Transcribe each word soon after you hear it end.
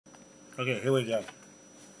Okay, here we go.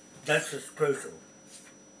 This is crucial.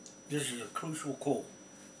 This is a crucial call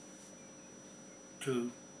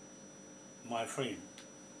to my friend,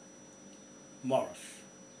 Morris.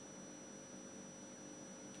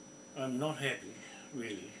 I'm not happy,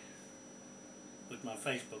 really, with my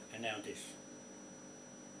Facebook and now this.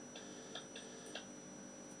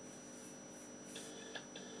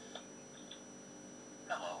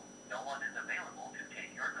 Hello, no one is available to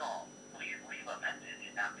take your call. Please leave a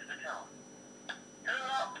message after the tone.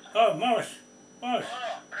 Oh, Morris. Morris.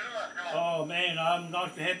 Oh man, I'm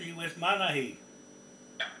not happy with Manahi.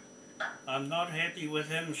 I'm not happy with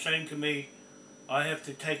him saying to me, I have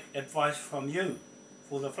to take advice from you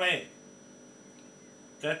for the flag.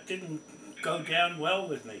 That didn't go down well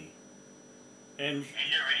with me. And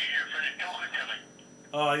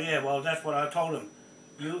oh yeah, well that's what I told him.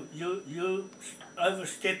 You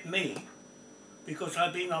overstepped me because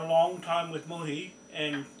I've been a long time with Muhi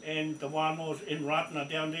and the Wānoas in Ratana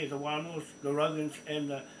down there, the Wānoas, the Rogans and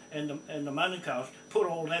the Manukau's put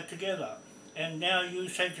all that together. And now you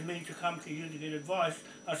say to me to come to you to get advice.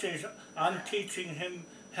 I says, I'm teaching him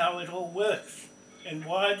how it all works. And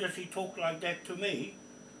why does he talk like that to me?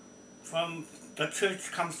 From the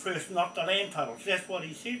church comes first, not the land titles. That's what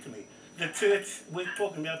he said to me. The church, we're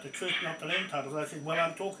talking about the church, not the land titles. I said, well,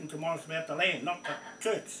 I'm talking to Morris about the land, not the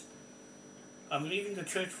church. I'm leaving the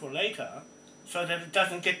church for later so that it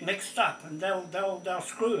doesn't get mixed up and they'll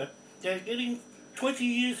screw it. They're getting 20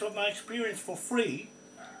 years of my experience for free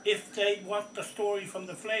if they want the story from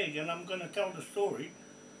the flag, and I'm going to tell the story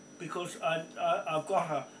because I've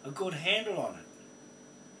got a good handle on it.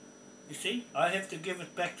 You see, I have to give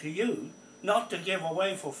it back to you, not to give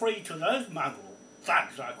away for free to those mongrel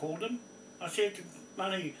thugs, I called them. I said to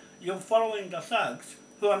Money, you're following the thugs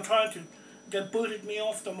who I'm trying to, they booted me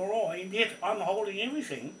off the marae, and yet I'm holding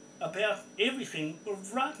everything about everything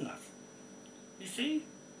with Ratana. You see?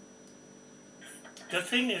 The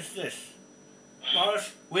thing is this,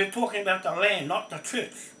 Morris, we're talking about the land, not the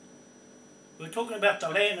church. We're talking about the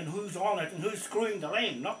land and who's on it and who's screwing the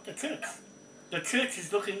land, not the church. The church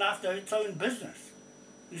is looking after its own business.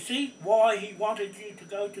 You see, why he wanted you to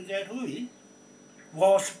go to that hui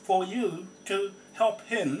was for you to help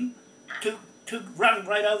him to run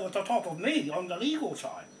right over the top of me on the legal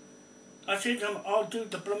side. I said to him, I'll do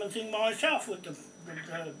the blooming thing myself with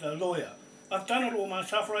the lawyer. I've done it all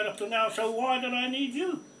myself right up to now, so why did I need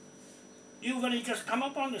you? You've only just come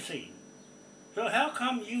up on the scene. So how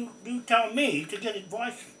come you tell me to get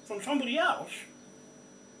advice from somebody else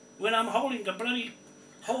when I'm holding the bloody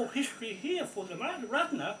whole history here for the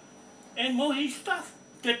Ratana and Mohi's stuff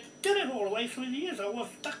that did it all the way through the years? I was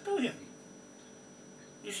stuck to him.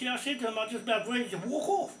 You see, I said to him, I was just about ready to walk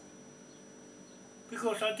off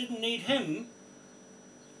because I didn't need him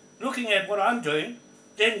looking at what I'm doing,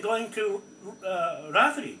 then going to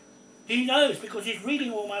Rafferty. He knows because he's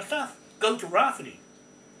reading all my stuff. Go to Rafferty.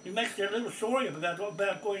 He makes their little story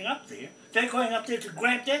about going up there. They're going up there to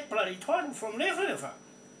grab that bloody title from Leverlever,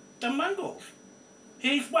 the mongrels.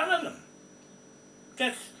 He's one of them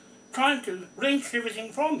that's trying to wrench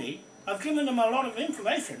everything from me. I've given him a lot of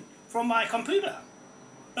information from my computer.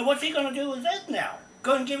 Now what's he going to do with that now?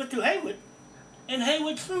 Go and give it to Hayward? And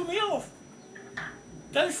Hayward threw me off.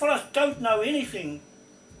 Those fellas don't know anything,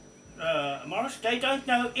 Morris. They don't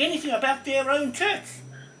know anything about their own church.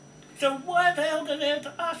 So why the hell do they have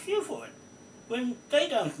to ask you for it when they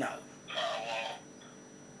don't know?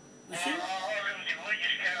 You see?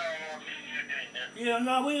 Yeah,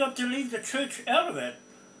 no, we have to leave the church out of it.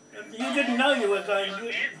 You didn't know you were going.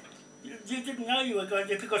 You didn't know you were going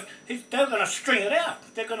to because they're going to string it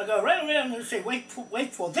out. They're going to go right around and say, wait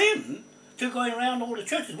for them to go around all the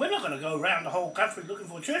churches. We're not going to go around the whole country looking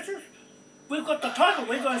for churches. We've got the title.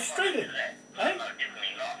 We're going straight in. Eh?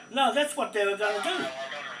 No, that's what they were going to do.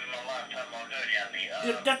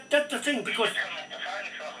 That's the thing because.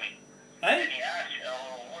 Eh?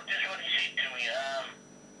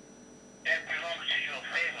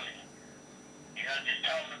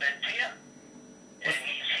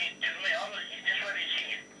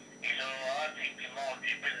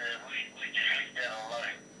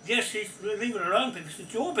 Yes, leave it alone because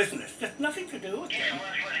it's your business. There's nothing to do with it.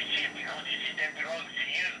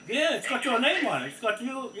 Yeah, it's got your name on it. It's got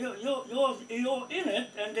you're in it,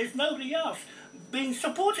 and there's nobody else being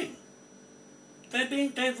supporting.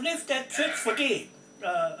 They've left that church for dead.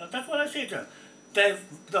 That's what I said to them.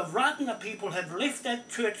 The Ratana people have left that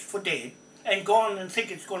church for dead and gone and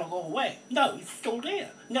think it's going to go away. No, it's still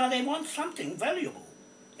there. Now they want something valuable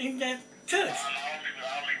in that church.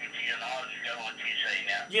 I'll leave it to you and I'll just go what you say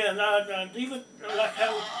now. Yeah, no, leave it like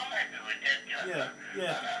how... I'm happy with that. Yeah. You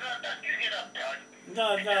get up, Todd.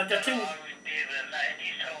 No, the thing... I was there the other night, and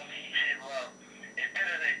he told me, he said, well, it's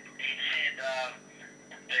better that, he said,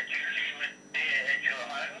 that you leave it there at your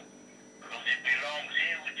home, because it belongs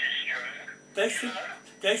here, which is true.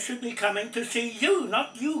 They should be coming to see you,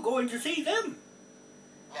 not you going to see them.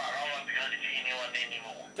 Right, I won't be going to see anyone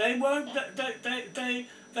anymore. They won't.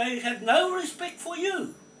 They have no respect for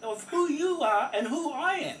you, of who you are and who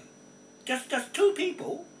I am. Just two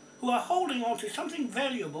people who are holding on to something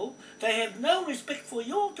valuable. They have no respect for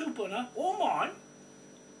your tupuna or mine.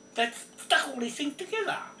 That's stuck all these things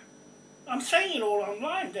together. I'm saying it all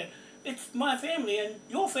online. That it's my family and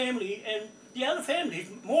your family and the other families,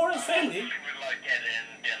 MORISS family. Like that,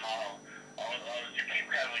 and then I'll just keep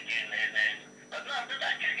going with you, but no, but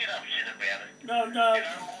don't you get upset about it. No. You know,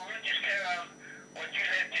 we'll just carry on what you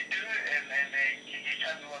have to do, and you just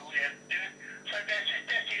tell me what we have to do. So that's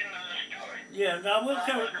the end of the story. Yeah, no, we'll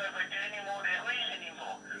carry. I won't go back to any more their ways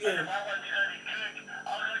anymore. Yeah. If I want to go to church,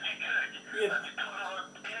 I'll go to church. Yeah. But to talk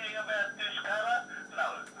about anything about this colour,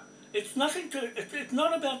 no. It's nothing to. It's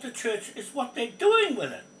not about the church. It's what they're doing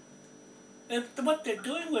with it. What they're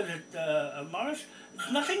doing with it, Morris.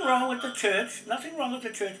 There's nothing wrong with the church. Nothing wrong with the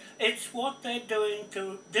church. It's what they're doing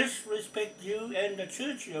to disrespect you and the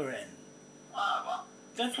church you're in.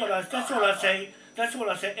 That's what I say. That's what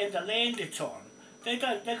I say. And the land it's on. They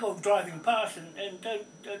go driving past and they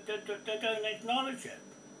don't acknowledge it.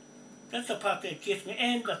 That's the part that gets me.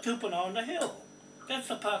 And the tupuna on the hill. That's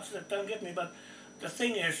the parts that don't get me. But the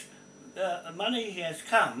thing is, the money has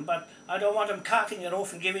come, but I don't want them carting it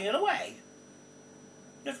off and giving it away.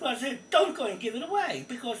 That's why I said, don't go and give it away,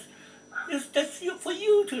 because that's for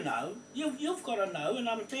you to know. You've got to know, and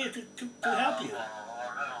I'm there to help you.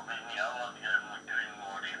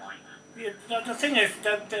 Yeah, the thing is,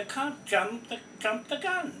 they can't jump the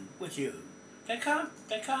gun with you. They can't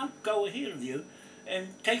go ahead of you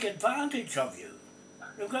and take advantage of you.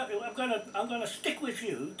 I'm gonna stick with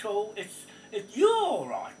you till it's you're all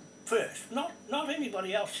right first, not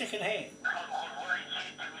anybody else second hand.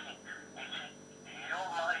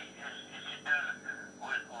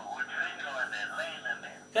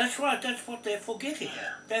 That's right. That's what they're forgetting.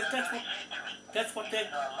 That's what they're.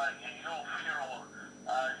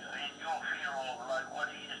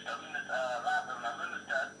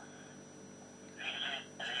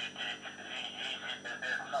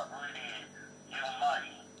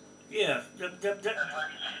 Yeah. That's what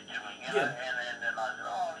he said to me. Yeah. And then I said,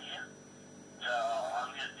 oh yeah. So I'm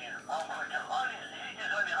just, he just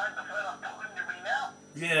only heard the phone I'm talking to me now.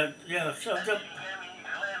 Yeah. So he gave me his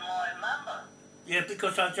landline number. Yeah,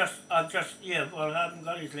 because I just, yeah, well, I haven't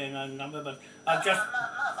got his landline number, but I just... No,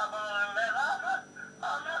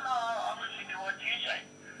 I'm listening to what you say.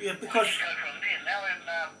 Yeah, because... Go from there. Now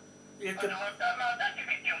yeah, don't you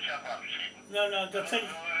get yourself upset. No, the thing...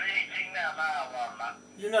 Anything now, no.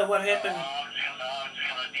 You know what happened? I'm just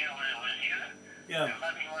going to deal with it with you. Yeah. If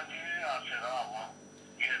nothing wants you, I said, oh, well,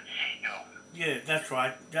 you have to see Joe. Yeah, that's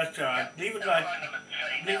right. That's all right. Leave it like...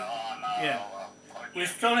 Yeah. We're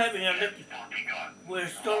still having a little... We're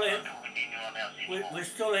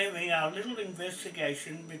still having our little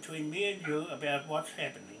investigation between me and you about what's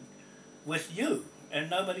happening with you and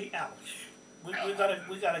nobody else. We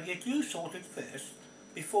gotta get you sorted first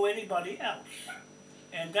before anybody else.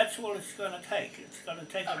 And that's all it's going to take. It's going to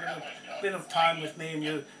take a little bit of time with me and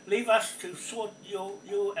you. Leave us to sort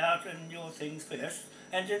you out and your things first,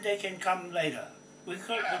 and then they can come later. We're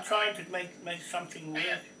trying to make something work.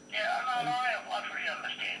 Yeah, I fully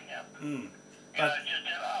understand now. But just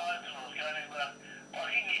tell that's what was going on. Well,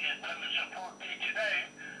 he needed some support there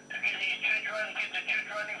today to get his church running, get the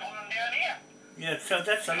church running for him down here. yeah, so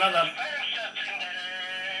that's another.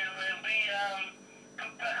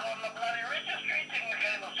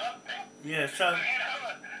 Yeah, so... You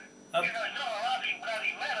know, it's not a laughing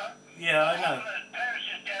bloody matter. Yeah, I know. The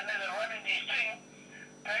parishes down there that are running these things,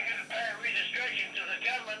 they can pay a registration to the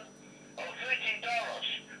government of $13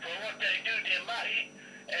 for what they do to their money,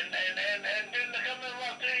 and then the government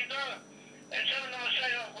wants $30. And some of them will say,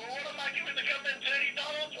 oh, well, what am I giving the government $30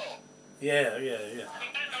 for? Yeah. And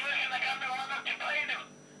then the rest of the government will have to pay them.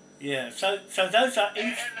 Yeah, so those are...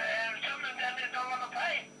 And some of them down there don't want to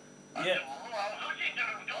pay. I Yeah. said, well, I was listening to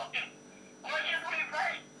them talking. Why should we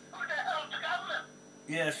pay? Who the hell's the government?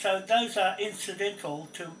 Yeah, so those are incidental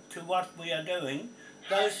to what we are doing.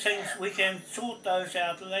 Those things, we can sort those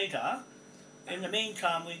out later. In the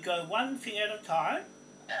meantime, we go one thing at a time,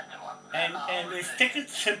 and we stick it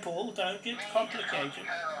simple, don't get complicated.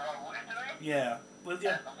 Yeah, we'll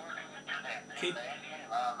get... Keep...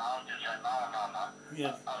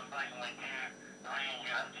 Yeah.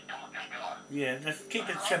 Yeah, let's keep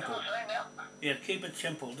it simple. Yeah, keep it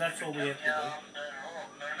simple. That's all we have to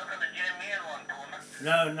do.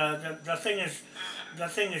 No, the thing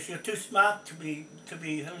is, you're too smart to be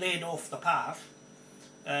led off the path,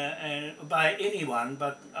 and by anyone.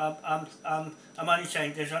 But I'm only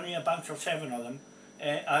saying there's only a bunch of 7 of them,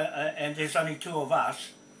 and there's only 2 of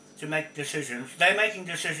us to make decisions. They're making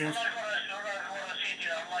decisions.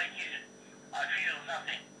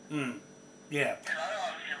 Yeah.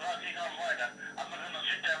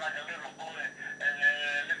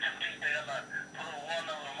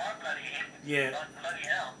 Yeah.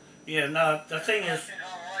 Yeah, no, the thing is...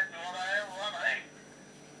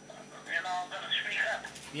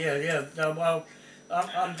 Yeah, no, well,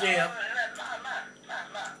 I'm there.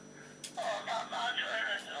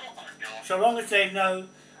 So long as they know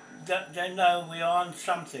that we're on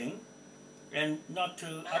something, and not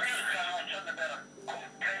to...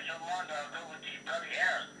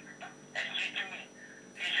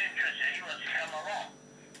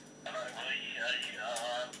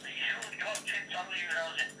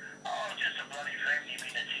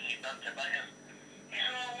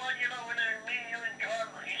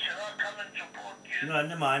 No,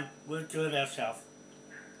 never mind. We'll do it ourselves.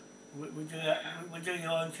 We do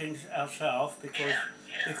your own things ourselves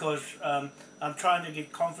because I'm trying to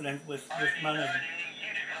get confident with Manahi.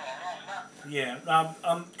 Yeah,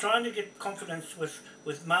 I'm trying to get confidence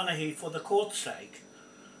with Manahi for the court's sake,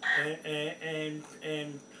 and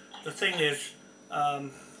the thing is,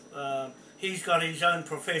 he's got his own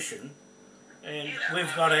profession, and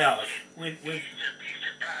we've got ours. We've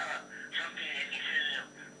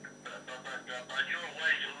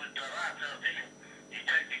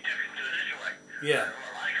yeah.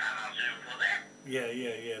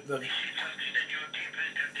 Yeah. But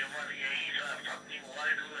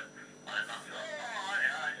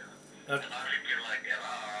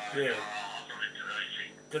yeah.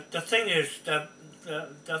 The thing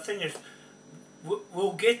is,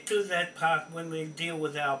 we'll get to that part when we deal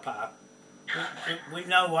with our part. We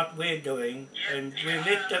know what we're doing, and we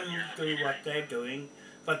let them do what they're doing.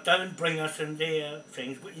 But don't bring us in their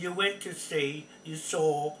things. You went to see, you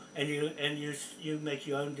saw, and you make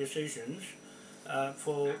your own decisions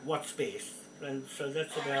for what's best, and so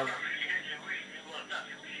that's about it.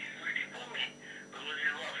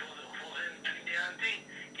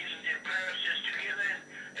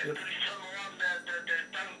 Yep.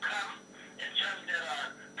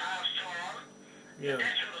 Yeah.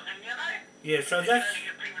 Yeah. So that's.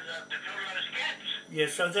 Yeah.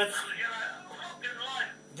 So that's.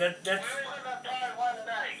 That's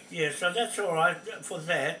yeah, so that's all right for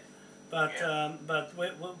that, but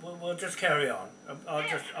we'll just carry on.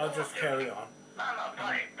 I'll just carry on.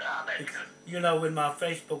 You know, when my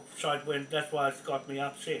Facebook site went, that's why it's got me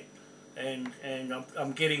upset, and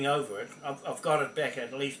I'm getting over it. I've got it back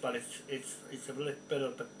at least, but it's a little bit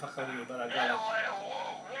of the pakahuri, but I got it. What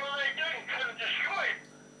are they doing? Trying to destroy it?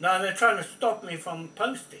 No, they're trying to stop me from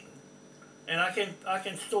posting, and I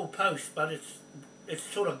can still post, but it's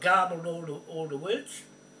sort of garbled all the words.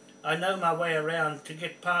 I know my way around to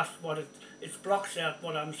get past what it blocks out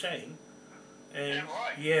what I'm saying, and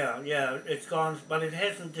yeah, it's gone, but it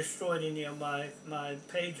hasn't destroyed any of my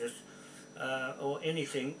pages or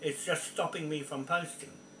anything. It's just stopping me from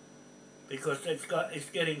posting because it's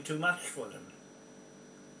getting too much for them.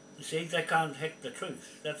 You see, they can't hack the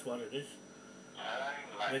truth. That's what it is.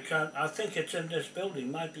 They can't. I think it's in this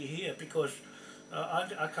building. Might be here because.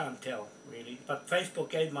 I can't tell really, but Facebook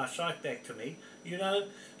gave my site back to me. You know,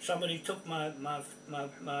 somebody took my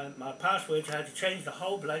passwords. I had to change the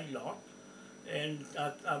whole bloody lot, and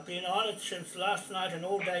I've been on it since last night and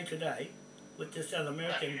all day today, with this other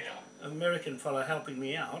American fellow helping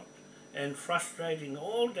me out, and frustrating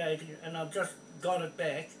all day. And I've just got it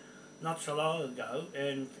back, not so long ago,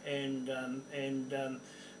 and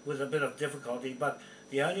with a bit of difficulty. But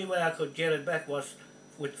the only way I could get it back was.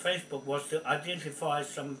 With Facebook was to identify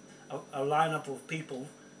a lineup of people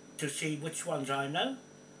to see which ones I know,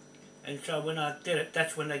 and so when I did it,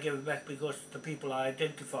 that's when they gave it back because the people I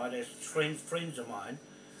identified as friends of mine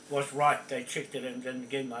was right. They checked it and then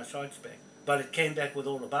gave my sites back, but it came back with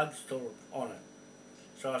all the bugs still on it.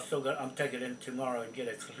 So I'm taking it in tomorrow and get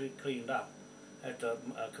it cleaned up at the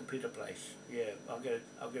computer place. Yeah, I'll get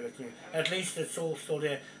it cleaned. At least it's all still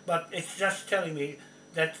there, but it's just telling me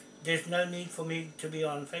that. There's no need for me to be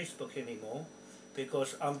on Facebook anymore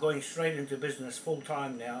because I'm going straight into business full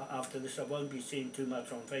time now. After this, I won't be seeing too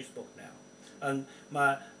much on Facebook now. And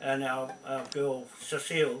our girl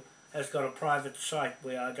Cecile has got a private site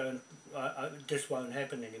where this won't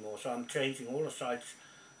happen anymore. So I'm changing all the sites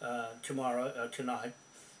tonight,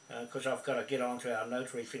 because I've got to get onto our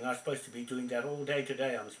notary thing. I'm supposed to be doing that all day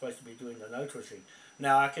today. I'm supposed to be doing the notary thing.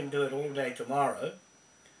 Now I can do it all day tomorrow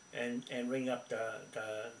and ring up the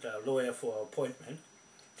lawyer for an appointment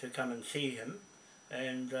to come and see him,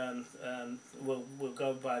 and we'll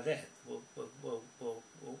go by that.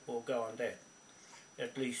 We'll go on that.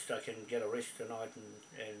 At least I can get a rest tonight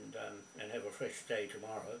and have a fresh day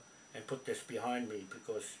tomorrow and put this behind me,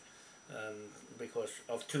 because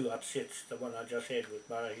of two upsets, the one I just had with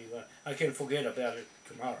MAORI. I can forget about it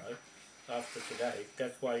tomorrow after today.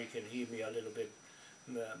 That's why you can hear me a little bit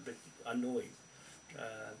annoyed.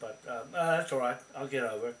 But that's alright, I'll get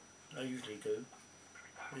over it. I usually do.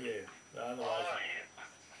 Yeah, otherwise,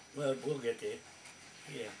 well, we'll get there.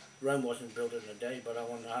 Yeah, Rome wasn't built in a day, but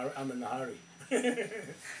I'm in a hurry.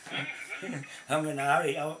 I'm in a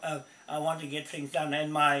hurry. I want to get things done,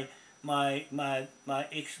 and my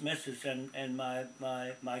ex-missus and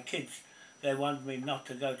my kids, they want me not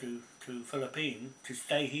to go to Philippines, to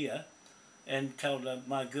stay here, and tell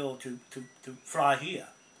my girl to fly here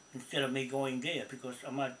instead of me going there, because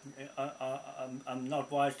I'm not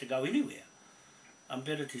wise to go anywhere. I'm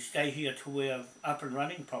better to stay here till we're up and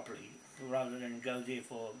running properly, rather than go there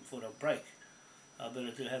for the break. I'm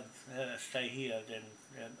better to have stay here than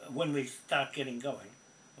when we start getting going,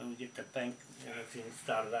 when we get the bank and everything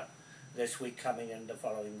started up this week coming and the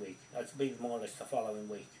following week. It's been more or less the following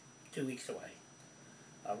week, 2 weeks away.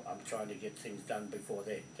 I'm trying to get things done before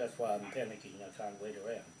then. That's why I'm panicking. I can't wait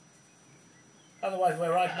around. Otherwise,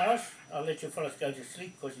 we're right, Morris. I'll let you fellas go to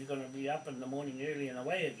sleep, because you're going to be up in the morning early and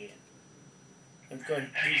away again. It's going to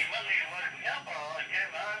be...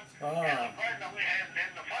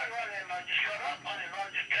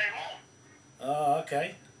 Oh,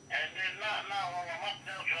 okay. And then now I'm up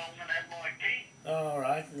now, so I'm going to have my tea. Oh, all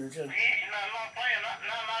right. Yeah, no, I'm not playing up.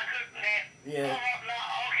 No, I'm cooking there. Yeah.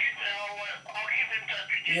 I'll keep in touch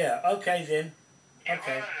with you. Yeah, okay then. Yeah,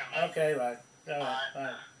 Okay. right. Okay, right. All right,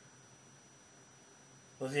 right.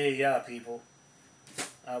 Well, there you are, people.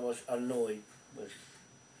 I was annoyed with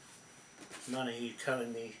Money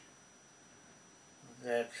telling me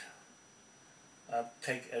that I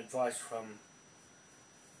take advice from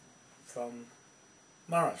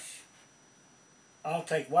Morris. I'll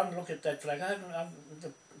take one look at that flag.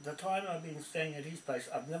 The time I've been staying at his place,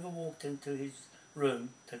 I've never walked into his room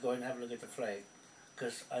to go and have a look at the flag,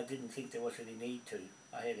 because I didn't think there was any need to.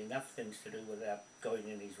 I had enough things to do without going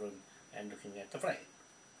in his room and looking at the flag.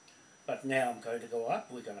 But now I'm going to go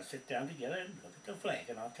up, we're going to sit down together and look at the flag,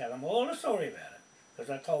 and I'll tell him all the story about it. Because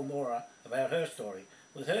I told Maura about her story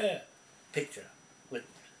with her picture, with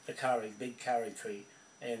the big curry tree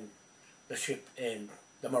and the ship and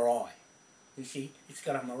the marae. You see, it's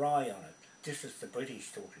got a marae on it. This is the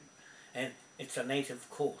British talking. And it's a native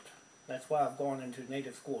court. That's why I've gone into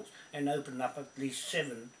native courts and opened up at least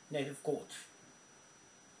 7 native courts.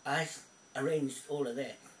 I arranged all of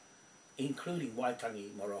that, including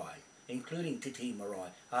Waitangi marae, including Titi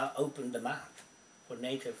marae. I opened them out for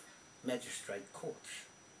native magistrate courts.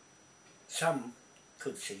 Some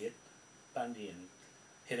could see it. Bundy and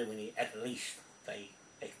Hirewini, at least they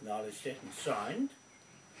acknowledged it and signed.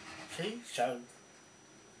 See, so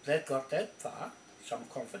that got that far, some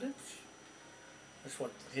confidence. That's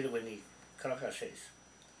what Hirewini Karaka says.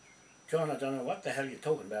 John, I don't know what the hell you're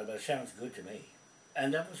talking about, but it sounds good to me.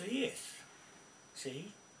 And that was a yes.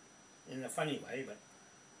 See, in a funny way, but...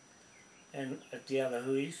 And at the other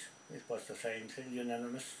huis, it was the same thing,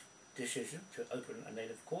 unanimous decision to open a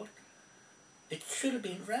native court. It should have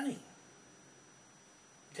been running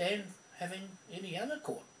than having any other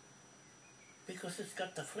court, because it's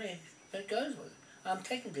got the flag that goes with it. I'm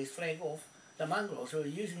taking this flag off the mongrels who are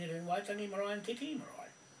using it in Waitangi marae and Titi marae.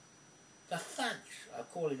 The thugs are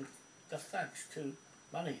calling the thugs to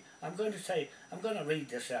money. I'm going to read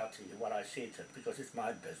this out to you, what I said to it, because it's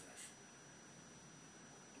my business.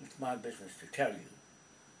 It's my business to tell you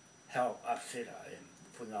how upset I am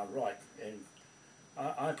when I write, and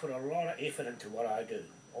I put a lot of effort into what I do.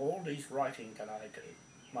 All these writing that I do.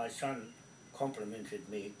 My son complimented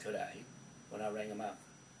me today when I rang him up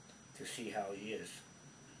to see how he is,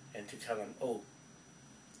 and to tell him, oh,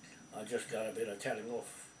 I just got a bit of telling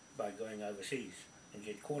off by going overseas and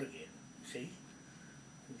get caught again, see?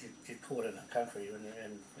 Get caught in a country,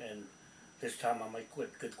 and this time I might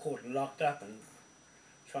get caught and locked up, and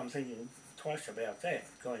so I'm thinking twice about that,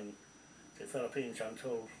 going to the Philippines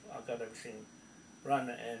until I got everything run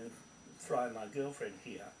and fly my girlfriend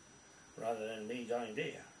here, rather than me going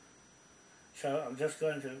there. So I'm just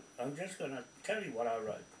going to tell you what I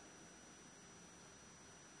wrote.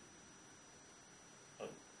 Oh,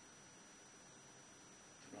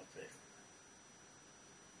 not that.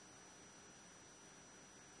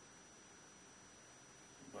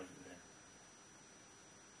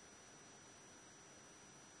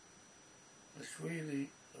 really,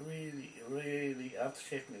 really, really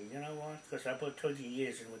upset me. You know what? Because I put 20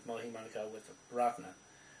 years in with Mohi Manukau with RATANA,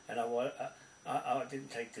 and I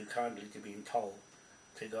didn't take too kindly to being told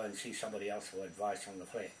to go and see somebody else for advice on the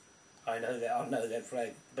flag. I know that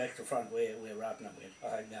flag back to front where RATANA went.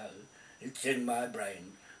 I know. It's in my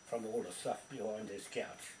brain from all the stuff behind his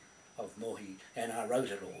couch of Mohi, and I wrote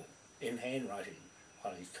it all in handwriting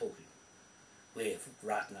while he's talking, where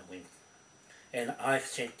RATANA went. And I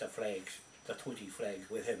sent the flags, the 20 flags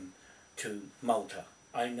with him to Malta.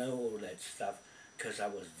 I know all that stuff because I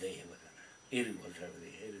was there with him. Eddie was over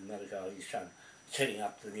there, Eddie Manukau, his son, setting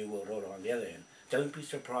up the New World Order on the other end. Don't be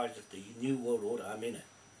surprised if the New World Order, I'm in it.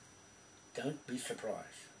 Don't be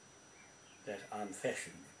surprised that I'm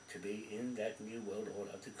fashioned to be in that New World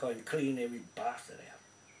Order to go and clean every bastard out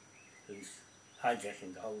who's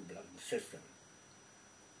hijacking the whole bloody system.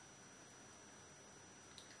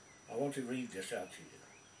 I want to read this out to you.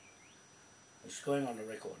 It's going on the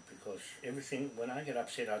record because everything, when I get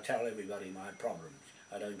upset, I tell everybody my problems.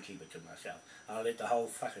 I don't keep it to myself. I let the whole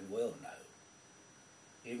fucking world know,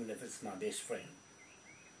 even if it's my best friend.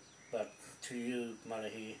 But to you,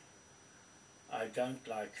 Manahi, I don't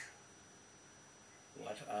like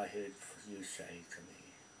what I heard you say to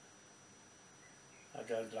me. I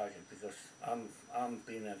don't like it because I'm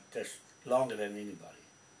been at this longer than anybody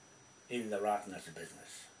in the RATANA's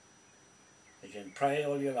business. You can pray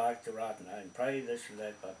all you like to RATANA and pray this and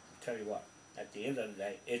that, but I'll tell you what, at the end of the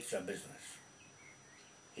day, it's a business.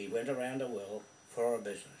 He went around the world for a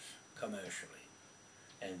business, commercially,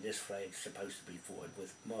 and this flag's supposed to be forward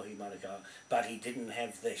with Mohi Manukau, but he didn't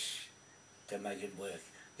have this to make it work.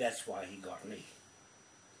 That's why he got me.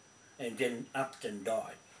 And then upped and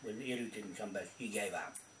died. When Eru didn't come back, he gave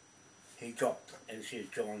up. He dropped and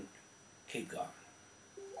said, John, keep going.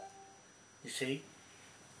 You see?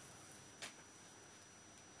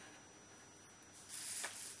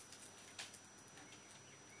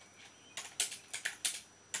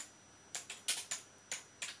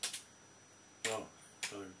 Oh,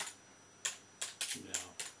 so now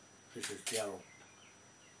this is Gerald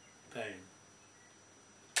Payne,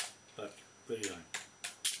 but video.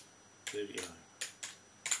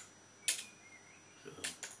 So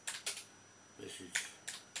this is,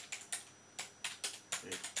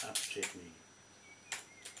 it upset me.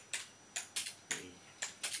 3,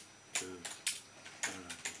 2, 1.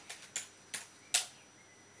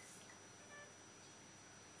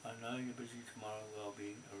 I know you're busy tomorrow, I'll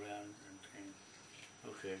be around and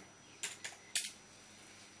okay.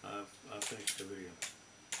 I've finished the video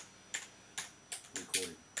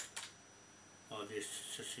recording. Oh, there's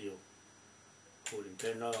Cecile recording.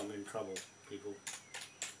 They know I'm in trouble, people.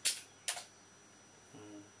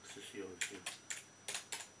 Cecile is here.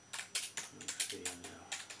 Let's see her now.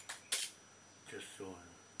 Just saw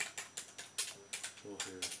her. Saw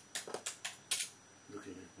her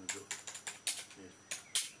looking at my book. Yes.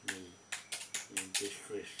 Me in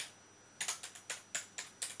distress.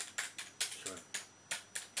 Sorry.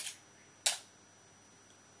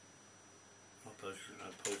 I'll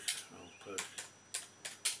post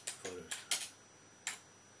photos.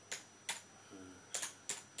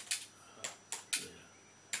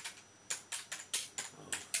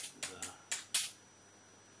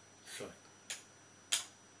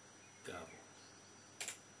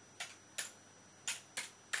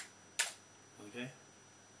 Okay?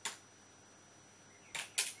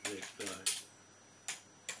 Let's go.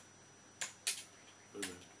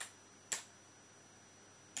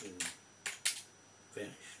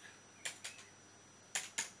 Finished.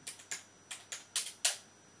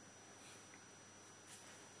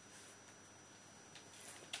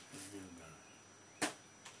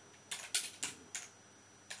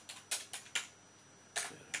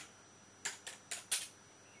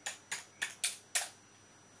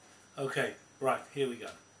 Okay, right, here we go.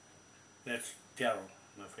 That's Daryl,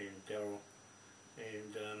 my friend Daryl,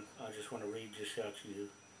 and I just want to read this out to you.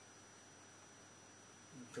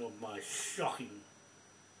 Of my shocking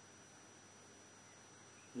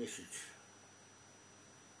message.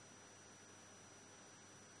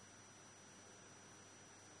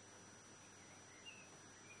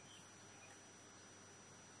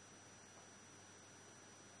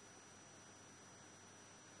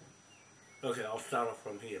 Okay, I'll start off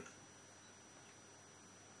from here.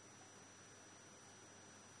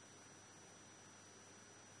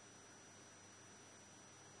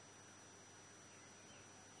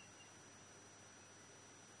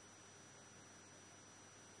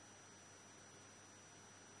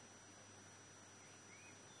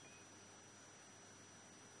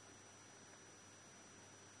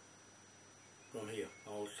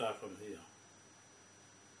 I'll start from here.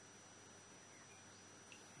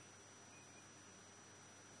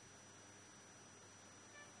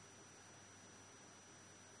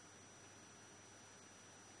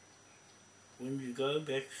 when you go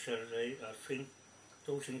back Saturday,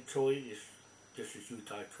 still think Troy this is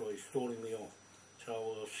Utah Troy, stalling me off.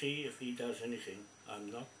 So we'll see if he does anything. I'm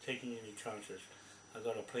not taking any chances. I've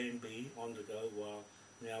got a plan B on the go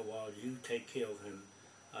while you take care of him.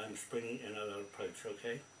 I'm springing another approach,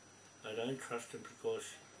 okay? I don't trust him because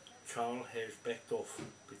Charles has backed off,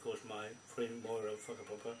 because my friend Moira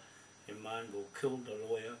Whakapapa and mine will kill the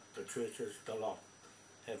lawyer, the churches, the lot,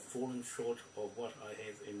 have fallen short of what I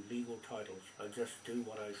have in legal titles. I just do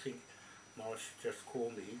what I think. Morris just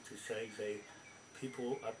called me to say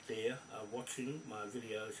people up there are watching my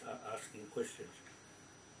videos, are asking questions.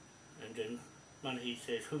 And then Manahi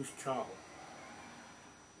says, who's Charles?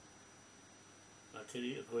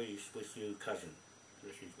 Materi agrees with you, cousin.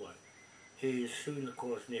 This is why. He is suing the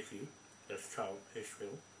court's nephew, that's Charles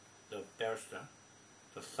Hirschfeld, the barrister,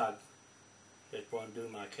 the thug that won't do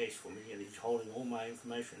my case for me, and he's holding all my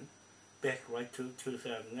information back right to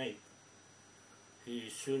 2008. He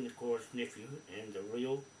is suing the court's nephew and the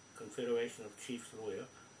real Confederation of Chiefs lawyer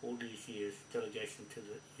all these years, delegation to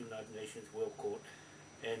the United Nations World Court,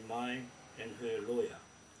 and mine and her lawyer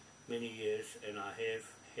many years, and I have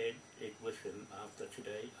had it with him after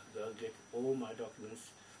today. I go get all my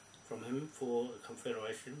documents from him for the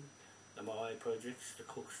Confederation, the MAORI projects, the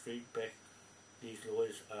Cook Street back. These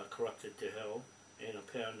lawyers are corrupted to hell, and a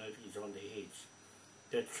power note is on their heads.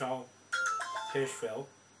 That Charles Hirschfeld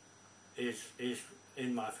is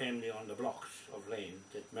in my family on the blocks of land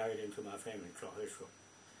that married into my family, Charles Hirschfeld.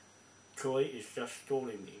 Troy is just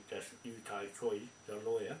stalling me, that's Utah Troy, the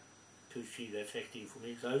lawyer, to see that's acting for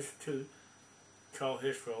me. Those two, Charles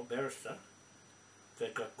Hirschfeld, barrister,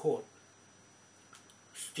 that got caught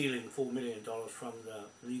stealing $4 million from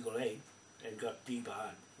the legal aid and got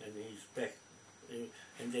debarred, and he's back,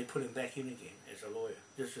 and they put him back in again as a lawyer.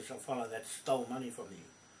 This is a fellow that stole money from you,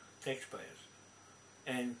 taxpayers,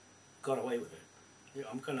 and got away with it.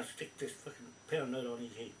 I'm going to stick this fucking pound note on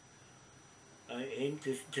his head and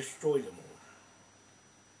destroy them all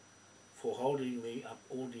for holding me up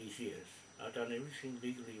all these years. I've done everything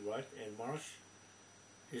legally right, and Morris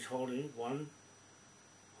is holding one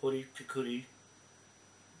huri tikuri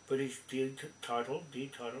British deed title,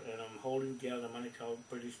 and I'm holding the other Manukau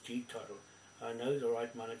British deed title. I know the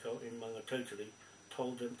right Manukau in Mangatotali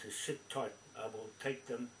told them to sit tight. I will take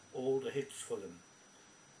them all the hits for them.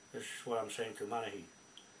 This is what I'm saying to Manahi.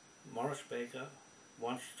 Morris Baker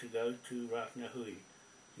wants to go to RATANA.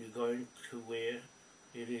 You're going to where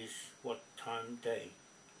it is what time day.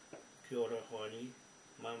 Kia ora hoani,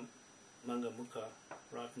 Mangamuka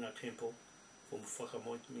RATANA Temple from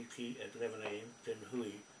Whakamoitimiki at 11 AM, then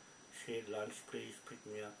Hui. Shared lunch, please pick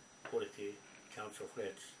me up, Poreke, Council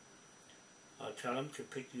Flats. I tell him to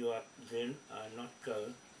pick you up, then I not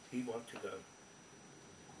go, he want to go.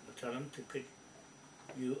 I tell him to pick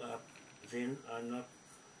you up, then I not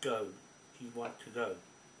go, he want to go.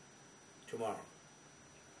 Tomorrow.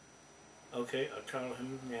 Okay, I'll tell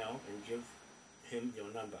him now and give him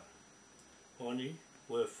your number. Bonnie,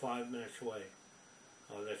 we're 5 minutes away.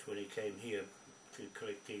 Oh, that's when he came here to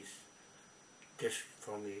collect these discs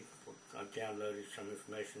from me. I downloaded some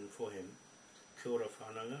information for him. Kia ora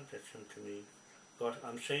whananga, that's him to me. God,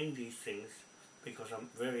 I'm saying these things because I'm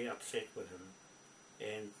very upset with him,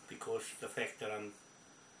 and because the fact that I'm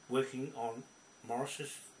working on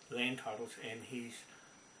Morris's land titles and his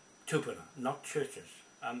tupuna, not churches.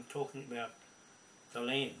 I'm talking about the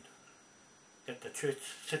land that the church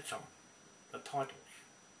sits on, the titles.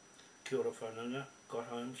 Kia ora whananga, got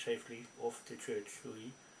home safely off to church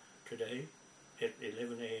Hui today at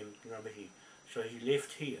 11 AM Ngamihi. So he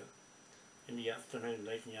left here in the afternoon,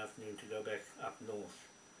 late in the afternoon, to go back up north,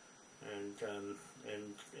 and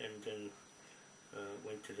then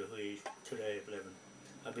went to the Hui today at 11.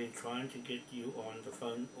 I've been trying to get you on the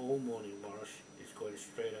phone all morning. Morris is going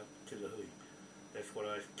straight up to the Hui. That's what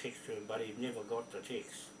I text to him, but he never got the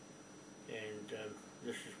text. And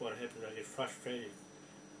this is what happens. I get frustrated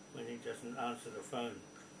when he doesn't answer the phone.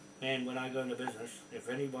 And when I go into business, if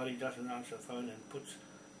anybody doesn't answer the phone and puts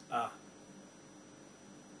a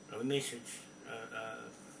message,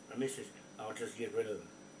 I'll just get rid of them.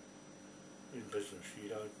 In business, you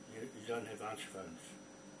don't have answer phones.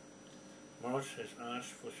 Morris has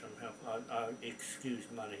asked for some help. I excused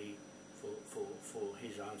Manahi for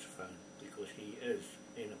his answer phone because he is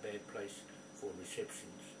in a bad place for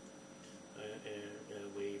receptions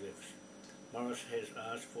where he lives. Morris has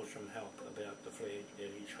asked for some help about the flag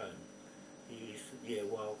at his home.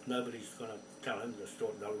 Well, nobody's going to tell him the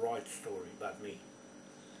story, the right story, but me.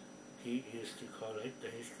 He is to collect the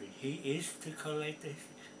history. He is to collect the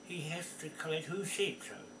history. He has to collect. Who said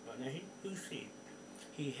so? Who said?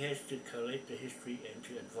 He has to collect the history and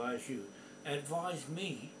to advise you advise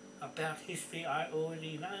me about history I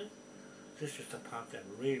already know. This is the part that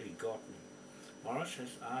really got me. Morris has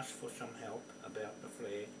asked for some help about the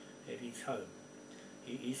flag at his home.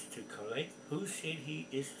 He is to collate, who said he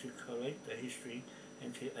is to collate the history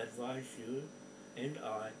and to advise you and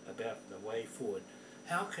I about the way forward.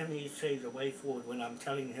 How can he say the way forward when I'm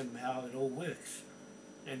telling him how it all works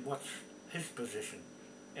and what's his position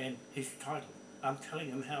and his title? I'm telling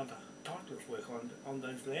him how the titles work on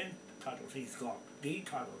those land titles he's got, deed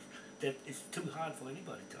titles, that is too hard for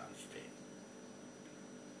anybody to understand.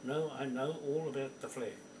 No, I know all about the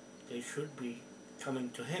flag. They should be coming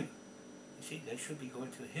to him. You see, they should be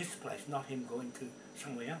going to his place, not him going to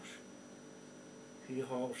somewhere else. He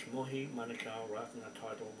holds Mohi Manukau Ratana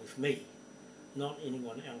title with me, not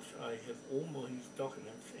anyone else. I have all Mohi's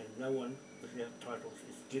documents and no one without titles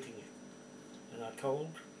is getting it. And I told,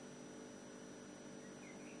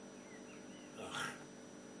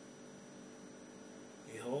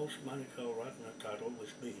 he holds Manukau Ratana title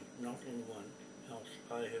with me, not anyone else.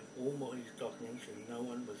 I have all Mohi's documents and no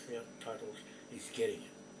one without titles is getting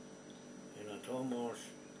it. And I told Morris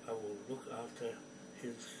I will look after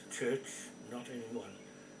his church, not anyone.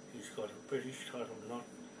 He's got a British title, not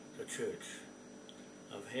the church.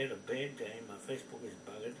 I've had a bad day, my Facebook is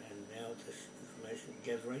buggered, and now this information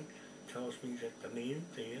gathering tells me that the men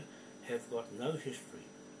there have got no history.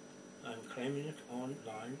 I'm claiming it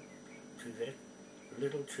online to that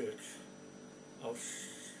little church.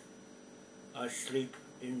 I sleep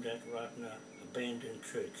in that Ratana abandoned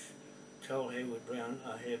church. Tell Hayward Brown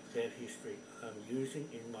I have that history I'm using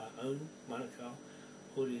in my own Manukau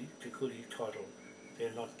Huri Te Kuri title.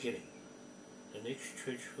 They're not getting. The next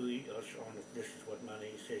church hui is on, this is what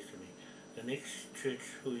Mane says to me, the next church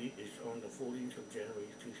hui is on the 14th of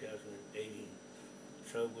January 2018.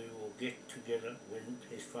 So we will get together when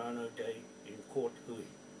his whānau day in court hui.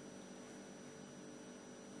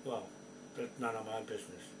 Well, that's none of my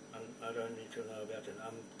business. I don't need to know about it.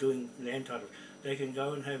 I'm doing land titles. They can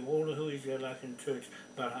go and have all the huis they like in church,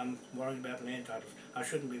 but I'm worrying about land titles. I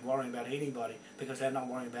shouldn't be worrying about anybody because they're not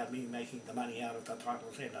worrying about me making the money out of the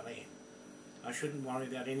titles and the land. I shouldn't worry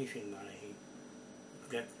about anything, money,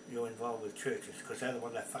 that you're involved with churches, because they're the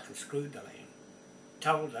ones that fucking screwed the land.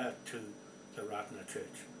 Tell that to the Ratana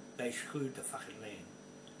church. They screwed the fucking land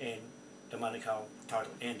and the Manukau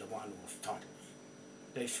title and the Wainua's titles.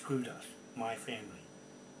 They screwed us, my family.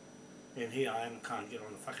 And here I am, can't get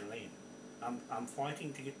on the fucking land. I'm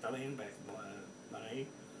fighting to get the land back, money,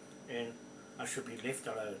 and I should be left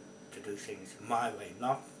alone to do things my way,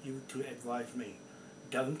 not you to advise me.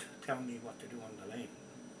 Don't tell me what to do on the land,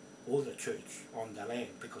 or the church on the land,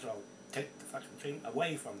 because I'll take the fucking thing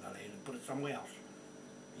away from the land and put it somewhere else.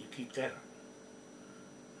 You keep that up.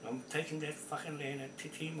 I'm taking that fucking land at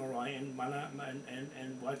Titi Marae and Mana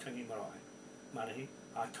and Waitangi Marae. Money,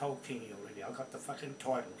 I told Kingi already, I got the fucking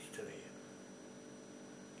titles to there.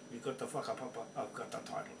 You got the fuck up, I've got the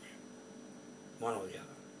titles. One or the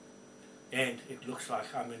other. And it looks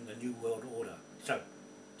like I'm in the New World Order. So,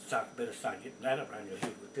 better start getting that around your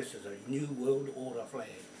head. This is a New World Order flag.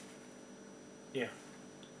 Yeah,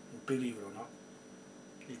 believe it or not.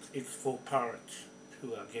 It's for pirates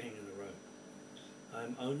who are getting in the road.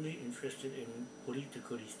 I'm only interested in Huri Te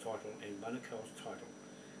Kuri's title and Manukau's title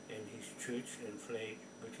and his church and flag,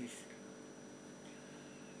 British,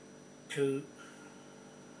 to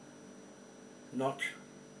not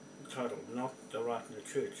title, not the Ratana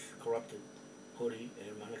church, corrupted Huri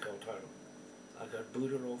and Manukau title. I got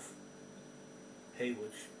booted off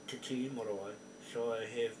Hayward's Titi Marae, so I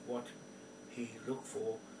have what he looked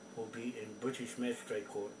for will be in British Magistrate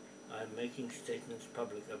Court. I am making statements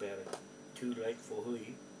public about it. Too late for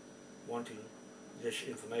Hui. Wanting this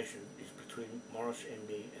information is between Morris and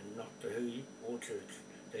me and not the Hui or church.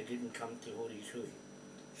 They didn't come to Huri's Hui.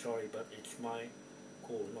 Sorry, but it's my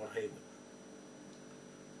call, not Hayward.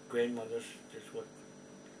 Grandmothers, that's what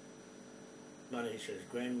Money says,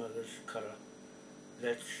 grandmother's kara.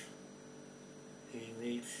 That's, he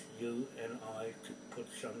needs you and I to put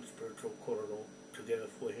some spiritual kororo together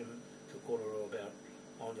for him to kororo about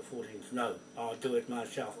on the 14th. No, I'll do it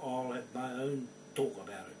myself. I'll have my own talk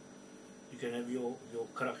about it. You can have your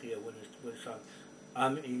karakia when it's on.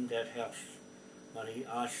 I'm in that house, Money.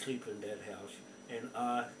 I sleep in that house and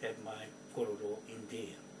I have my kororo in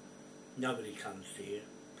there. Nobody comes there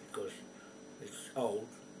because it's old,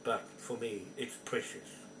 but for me it's precious.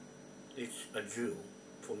 It's a jewel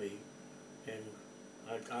for me, and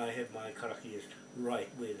I have my karakias right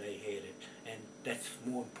where they had it, and that's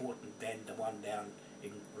more important than the one down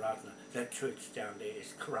in Ratana. That church down there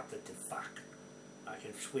is corrupted to fuck. I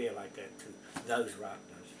can swear like that to those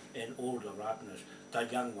Ratanas. and all the Ratanas, the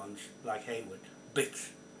young ones like Hayward, Bix,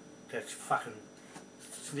 that's fucking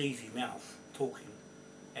sneezy mouth talking,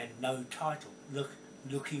 and no title,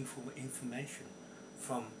 looking for information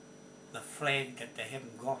from the flag that they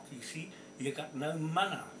haven't got. You see, you got no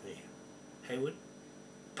mana there, Hayward,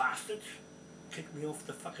 bastards, kick me off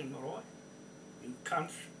the fucking marae, you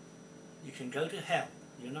cunts, you can go to hell.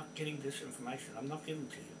 You're not getting this information. I'm not giving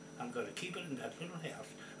it to you. I'm going to keep it in that little house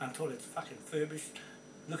until it's fucking furbished,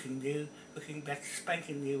 looking new, looking back,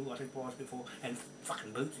 spanking new what it was before, and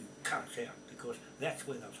fucking boot you cunts out, because that's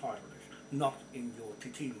where the title is, not in your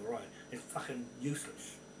Titi Marae. It's fucking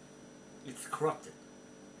useless. It's corrupted.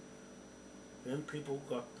 Then people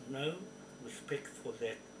got no respect for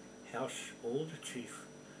that house or the chief.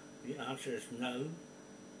 The answer is no.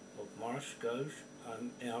 If Morris goes,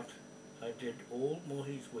 I'm out. I did all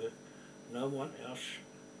Mohi's work, no one else,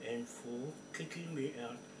 and for kicking me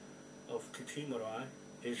out of Te Marae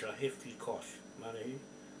is a hefty cost. Money,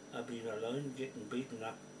 I've been alone getting beaten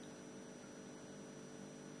up.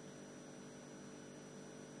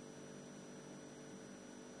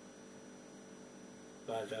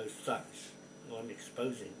 By those thugs. I'm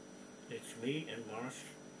exposing. It's me and Morris,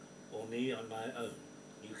 or me on my own.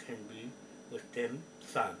 You can be with them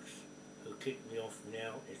thugs who kicked me off.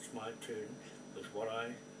 Now it's my turn with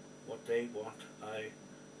what they want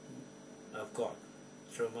I've got.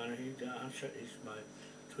 So Manahi, the answer is my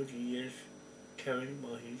 20 years carrying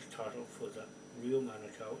Mohi's title for the real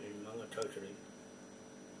Manukau in Mangatotiri.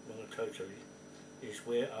 Mangatotiri is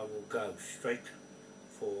where I will go straight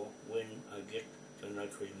for when I get the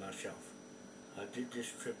notary myself. I did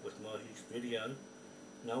this trip with Mohi's video.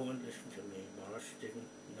 No one listened to me. Morris didn't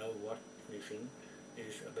know what anything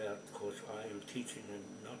is about because I am teaching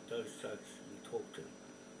and not those thugs you talk to.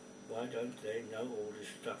 Why don't they know all this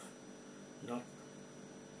stuff? Not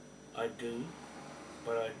I do,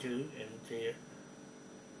 but I do, and they're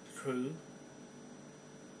true.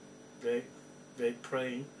 They're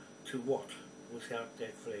praying to what without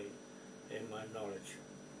that flag and my knowledge.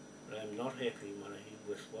 But I'm not happy, Manahi,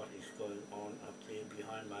 with what is going on up there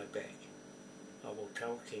behind my back. I will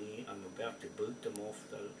tell Kingy I'm about to boot them off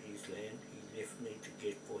his land he left me to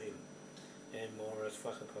get for him. And Morris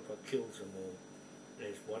whakapapa kills them all.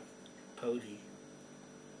 That's what Pody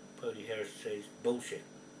Harris says, bullshit.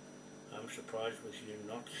 I'm surprised with you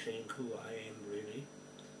not seeing who I am really.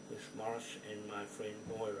 With Morris and my friend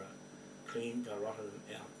Moira cleaned a lot of them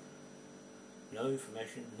out. No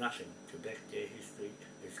information, nothing to back their history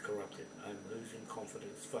is corrupted. I'm losing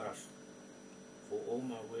confidence fast. For all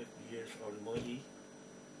my work years on Mohi,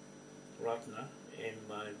 Ratana, and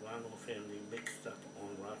my Wano family mixed up on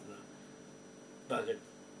Ratana, buggered.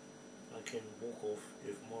 I can walk off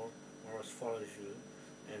if Morris follows you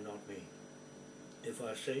and not me. If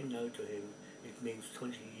I say no to him, it means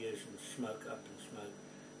 20 years in smoke, up in smoke.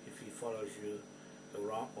 If he follows you, the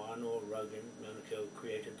Wano Rogan Manukau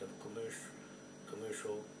created the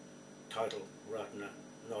commercial title Ratana,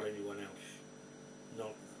 not anyone else.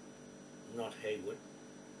 Not Hayward,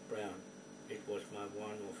 Brown. It was my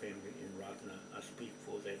Wano family in Ratana. I speak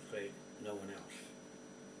for that flag, no one else.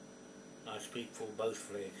 I speak for both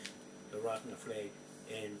flags, the Ratana flag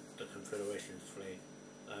and the Confederation's flag.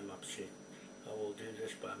 I'm upset. I will do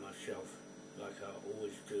this by myself, like I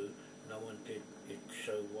always do. No one did it,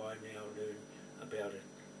 so why now learn about it?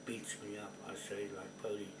 Beats me up, I say, like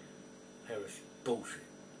Pody Harris, bullshit.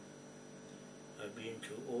 I've been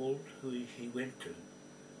to all who he went to,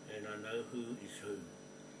 and I know who is who.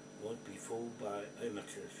 Won't be fooled by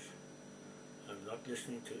amateurs. I'm not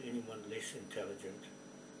listening to anyone less intelligent.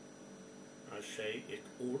 I say it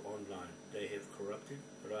all online. They have corrupted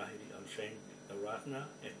Rahiri. I'm saying the Ratana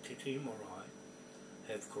at Te Marae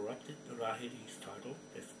have corrupted the Rahiri's title,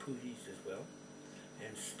 that's Puhi's as well,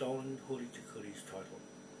 and stolen Hori Tukuri's title.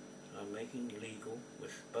 I'm making legal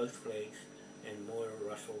with both flags and Moira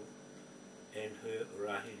Russell and her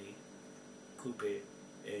Rahiri, Kupe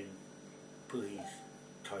and Puhi's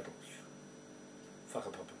titles.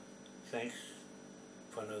 Whakapapa. Thanks,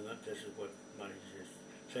 Whananga. This is what money says.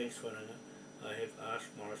 Thanks, Whananga. I have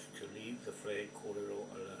asked Morris to leave the flag corridor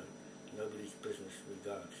alone. Nobody's business,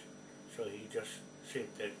 regards. So he just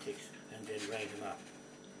sent that text and then rang him up.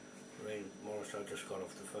 Rang Morris. I just got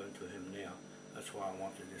off the phone to him now. That's why I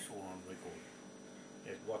wanted this all on record.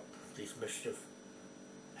 At what these mischief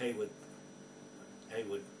Hayward,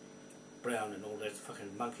 Brown and all that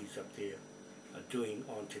fucking monkeys up there are doing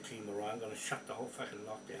on Te Marae. I'm going to shut the whole fucking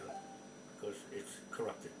lot down because it's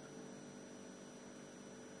corrupted.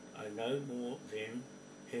 I know more than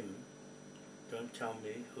him. Don't tell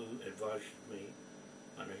me who advised me,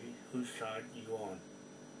 Manahi, whose side you on.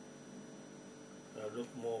 I look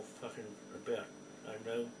more fucking about. I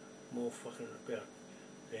know more fucking about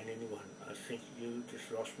than anyone. I think you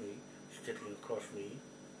just lost me, stepping across me.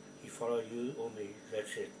 He followed you or me,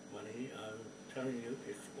 that's it, money. I'm telling you,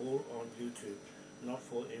 it's all on YouTube, not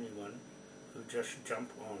for anyone who just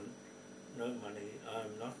jump on. No money,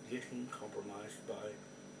 I'm not getting compromised by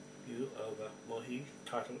you over Mohi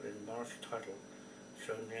title and Morris title.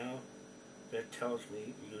 So now that tells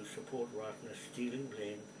me you support RATANA stealing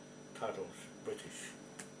land titles, British.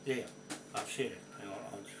 Yeah, I've said it. Hang on,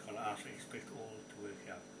 I'm just going to ask, I expect all to work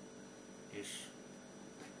out. Yes.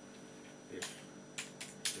 Yes.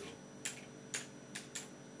 Still.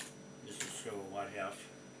 This is still White House,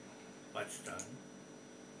 Whitestone,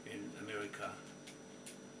 in America.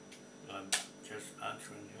 I'm just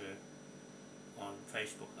answering her on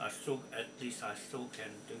Facebook. At least I still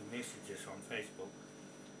can do messages on Facebook,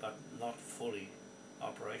 but not fully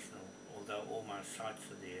operational, although all my sites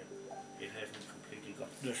are there. It hasn't completely got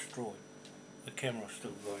destroyed. The camera's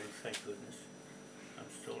still going, thank goodness.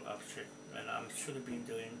 I'm still upset, and I should have been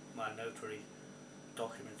doing my notary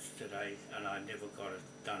documents today, and I never got it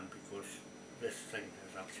done because this thing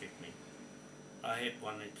has upset me. I had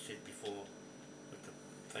one that said before with the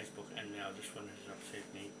Facebook, and now this one has upset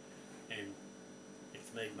me, and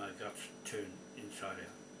it's made my guts turn inside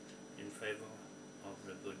out in favour of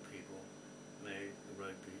the good people. May the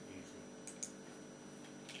road be easy.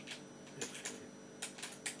 It's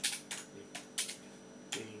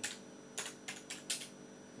being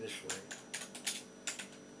this way,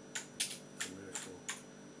 commercial.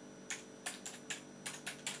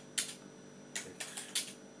 It's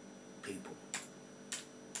people,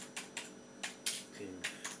 things,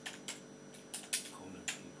 common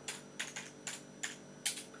people,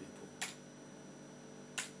 who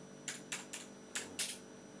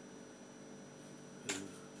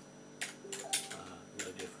are no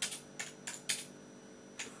different,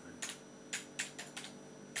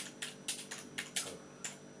 colour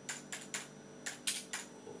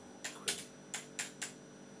or creed.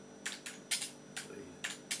 We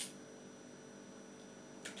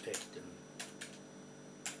protect them,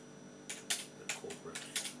 the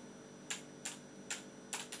corporates,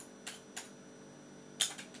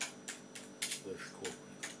 worse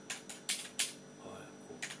corporate, higher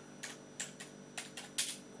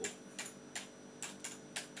corporate,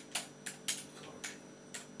 authority,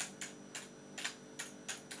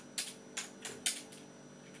 to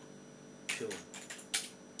kill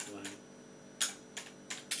one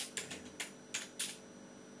and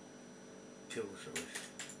kills the rest.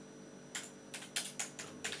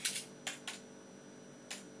 Unless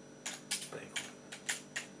bank on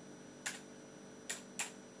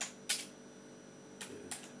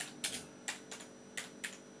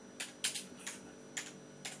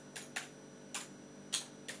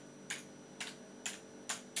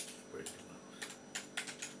to spread the wealth.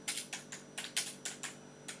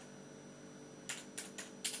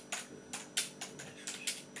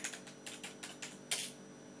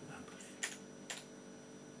 Numbers.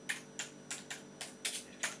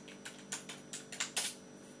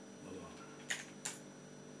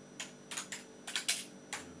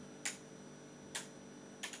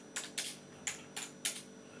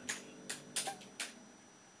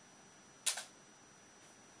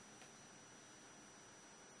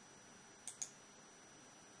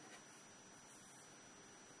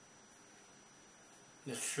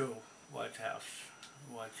 Let's show White House,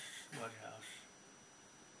 White House,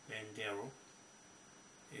 and Daryl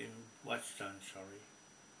in Whitestone, sorry.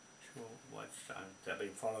 Show Whitestone. They've been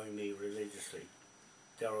following me religiously.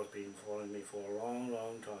 Daryl's been following me for a long,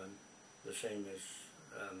 long time. The same as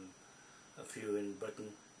a few in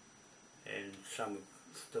Britain, and some are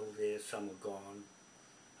still there, some are gone,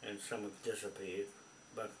 and some have disappeared,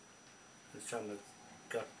 but and some have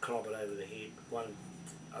got clobbered over the head. One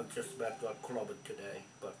I've just about got clobbered today,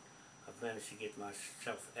 but I've managed to get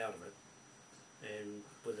myself out of it, and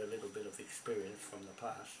with a little bit of experience from the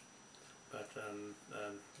past. But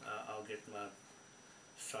I'll get my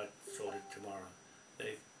site sorted tomorrow.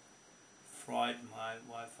 They've fried my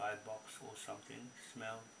Wi-Fi box or something,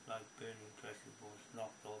 smelled like burning plastic balls,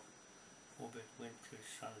 knocked off. Orbit went to his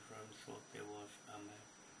son's room, thought there was a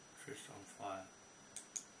mattress on fire.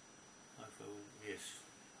 I thought, yes.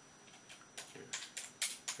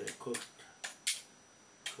 They cooked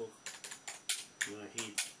my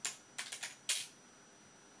heat.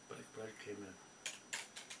 Black blood came in.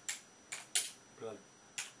 Blood.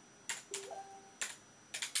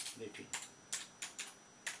 Leaking.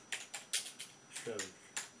 Storage.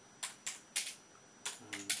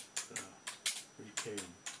 And retain.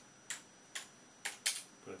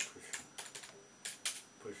 Blood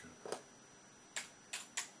pressure.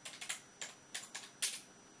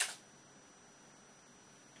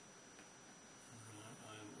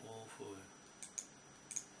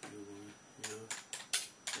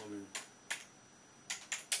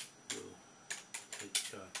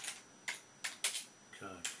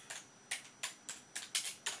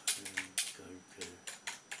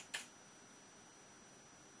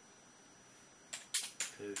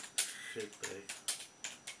 to sit back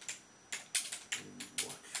and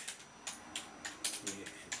watch the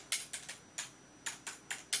action.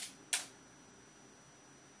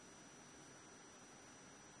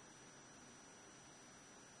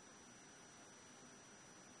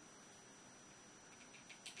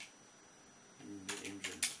 In the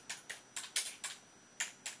engine.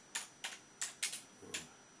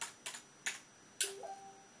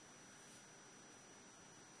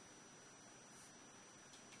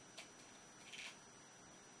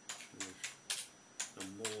 The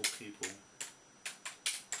more people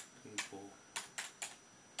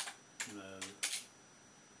know,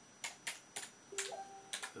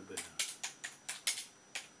 the better.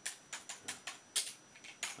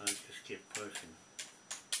 I just kept posting,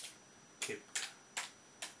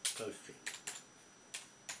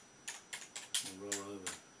 and roll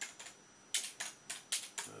over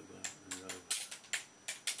and over.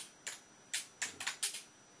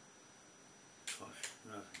 Cost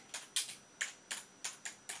nothing.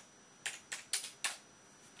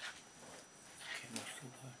 Camera's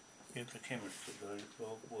still going. Yeah, the camera's still going.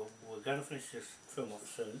 Well, we're going to finish this film off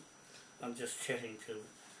soon. I'm just chatting to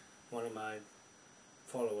one of my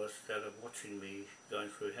followers that are watching me going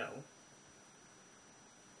through hell.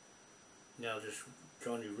 Now this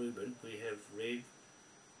Johnny Rubin, we have red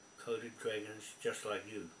coated dragons just like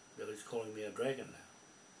you. He's calling me a dragon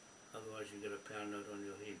now. Otherwise you get a pound note on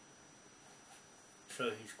your head.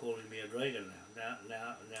 So he's calling me a dragon now.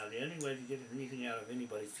 Now the only way to get anything out of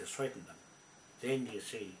anybody is to threaten them. Then you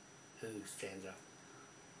see who stands up.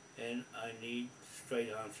 And I need straight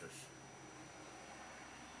answers.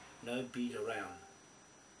 No beat around.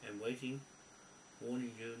 And waiting,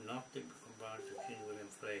 warning you not to compromise the King William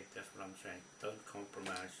flag. That's what I'm saying. Don't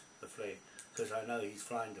compromise the flag. Because I know he's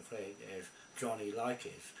flying the flag as Johnny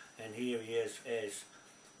Likes. And here he is as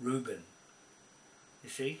Reuben. You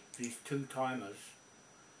see, these two-timers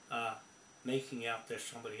are making out there's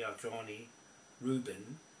somebody else, Johnny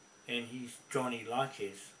Reuben, and he's Johnny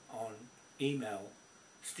Likes on email,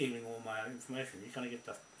 stealing all my information. He's gonna get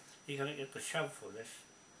the shove for this.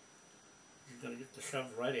 He's gonna get the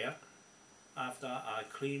shove right out after I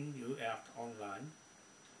clean you out online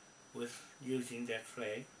with using that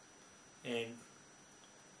flag. And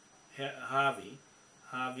Harvey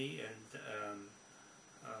and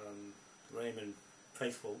Raymond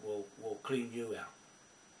Faithful will clean you out,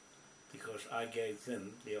 because I gave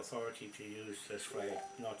them the authority to use this flag,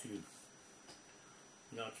 not you.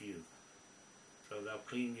 Not you. So they'll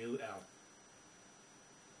clean you out.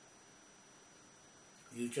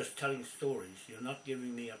 You're just telling stories. You're not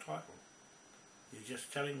giving me a title. You're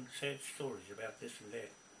just telling sad stories about this and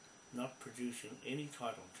that. Not producing any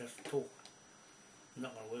title. Just talk. You're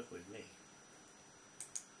not going to work with me.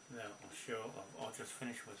 Now, I'll just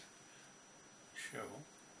finish with Cheryl.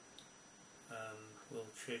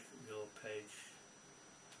 We'll check your page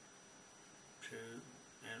 2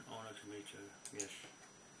 and honor to meet you. Yes.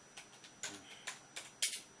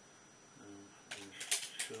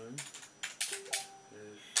 Soon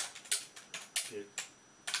is get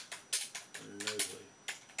no way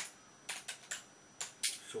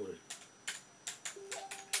sorted.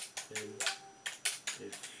 Then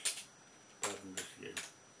let's button this again.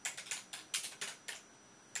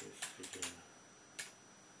 Let's begin.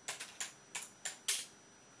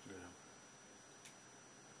 Now,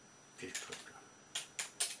 this program.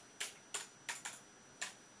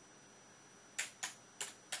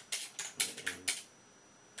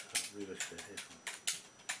 Real estate headphone.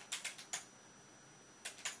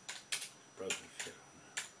 Broken shit on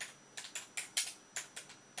that.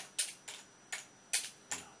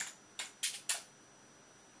 No.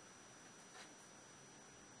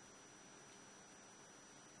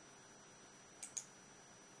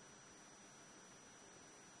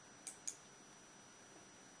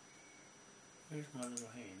 Where's my little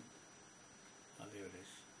hand? Oh, there it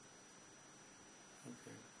is.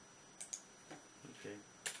 Okay. Okay.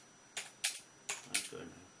 I'm going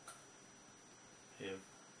to have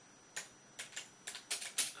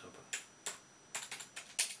cover.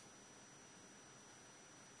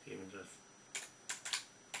 Even just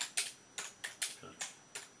good.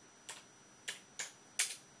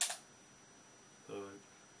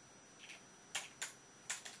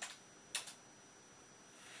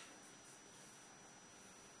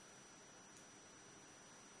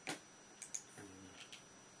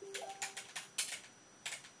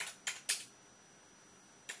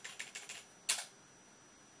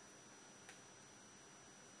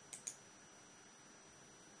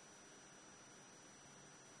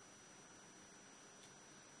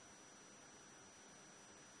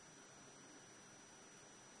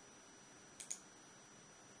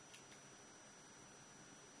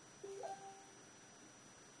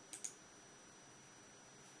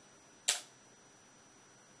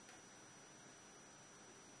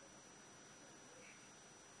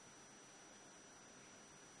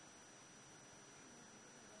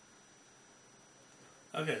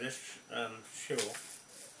 Okay, that's Cheryl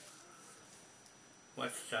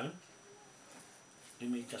Whitestone. Give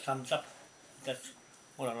me the thumbs up. That's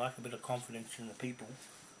what I like, a bit of confidence in the people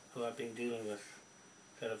who I've been dealing with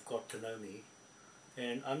that have got to know me.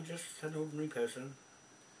 And I'm just an ordinary person,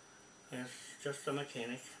 as just a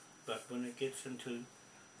mechanic, but when it gets into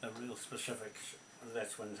the real specifics,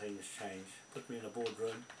 that's when things change. Put me in a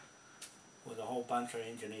boardroom with a whole bunch of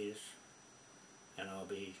engineers and I'll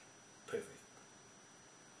be perfect.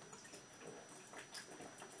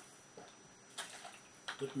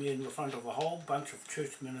 Put me in the front of a whole bunch of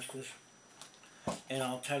church ministers and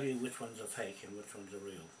I'll tell you which ones are fake and which ones are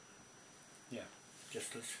real. Yeah,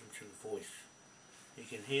 just listen to the voice. You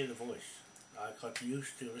can hear the voice. I got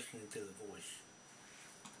used to listening to the voice,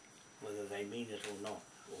 whether they mean it or not,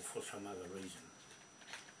 or for some other reason.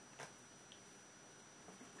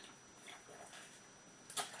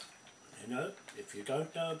 You know, if you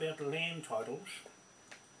don't know about land titles,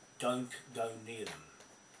 don't go near them.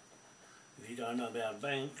 If you don't know about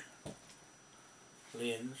bank,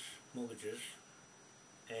 liens, mortgages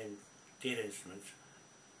and debt instruments,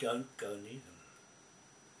 don't go near them.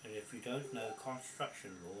 And if you don't know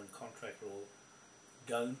construction law and contract law,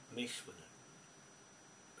 don't mess with it,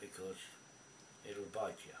 because it'll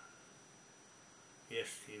bite you. Yes,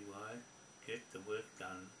 THUGS, get the work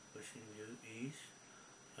done. Wishing you ease.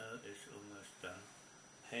 It's almost done.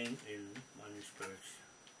 Hang in, money spirits.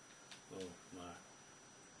 Oh my.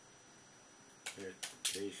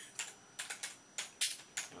 At least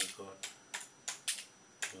I got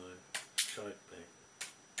my sight back.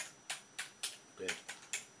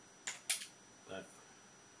 But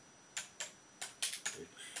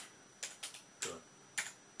it's got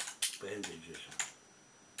bandages on.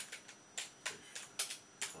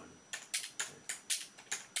 This one,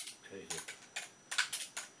 take it.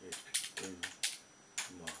 It's in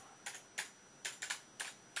my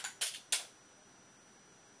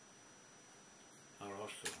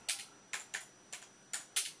hospital.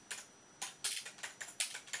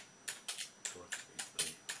 What is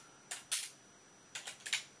it?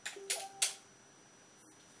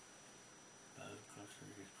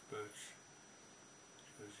 Constant experts.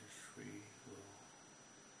 Because it's free will.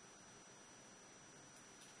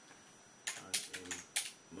 I am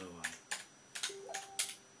MORISS.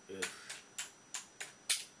 If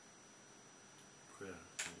prayer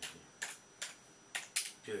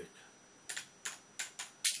dirt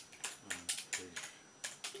on his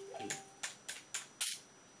head.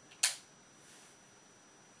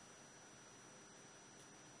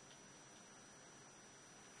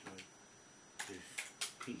 His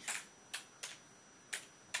peace.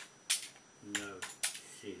 No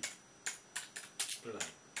shed blood.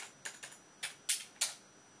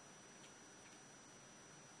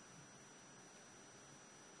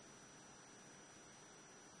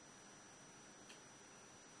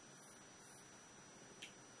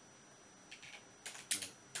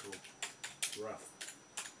 Rough,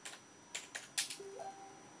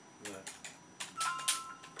 but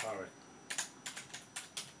pirate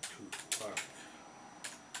to pirate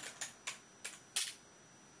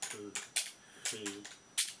to see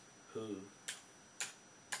who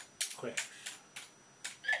cracks.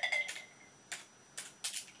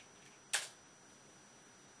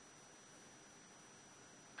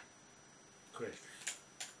 Cracks.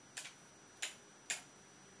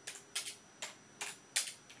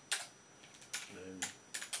 And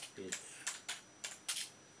it's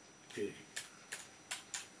dirty.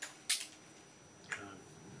 Can't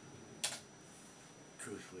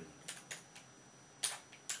truth with it.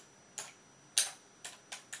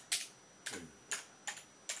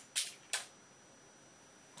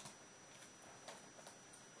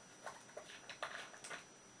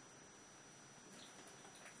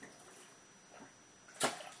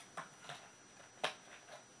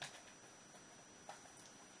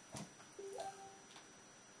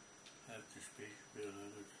 Have to speak real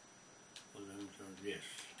language or language, yes.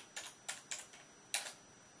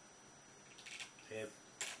 Have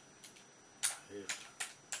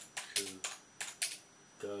to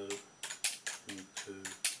go into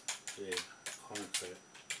their contract,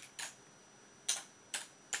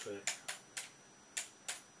 but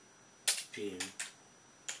then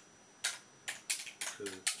to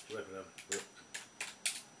wrap it up with